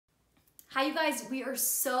Hi you guys, we are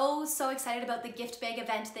so excited about the gift bag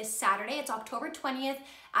event this Saturday. It's October 20th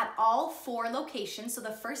at all 4 locations. So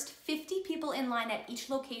the first 50 people in line at each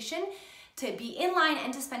location to be in line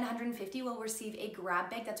and to spend $150 will receive a grab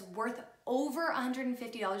bag that's worth over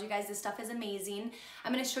 $150. You guys, this stuff is amazing.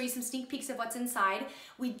 I'm gonna show you some sneak peeks of what's inside.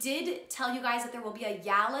 We did tell you guys that there will be a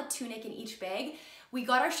Yala tunic in each bag. We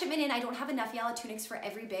got our shipment in. I don't have enough Yala tunics for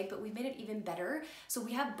every bag, but we've made it even better. So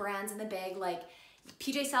we have brands in the bag like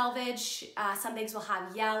PJ Salvage, some bags will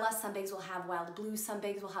have Yala, some bags will have Wild Blue, some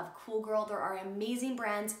bags will have Cool Girl. There are amazing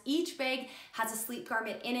brands. Each bag has a sleep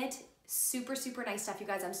garment in it. Super nice stuff, you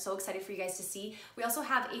guys. I'm so excited for you guys to see. We also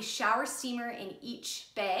have a shower steamer in each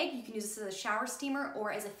bag. You can use this as a shower steamer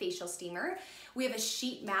or as a facial steamer. We have a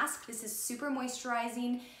sheet mask. This is super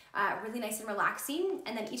moisturizing, really nice and relaxing.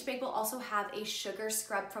 And then each bag will also have a sugar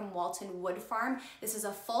scrub from Walton Wood Farm. This is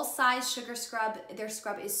a full-size sugar scrub. Their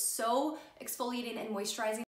scrub is so exfoliating and moisturizing.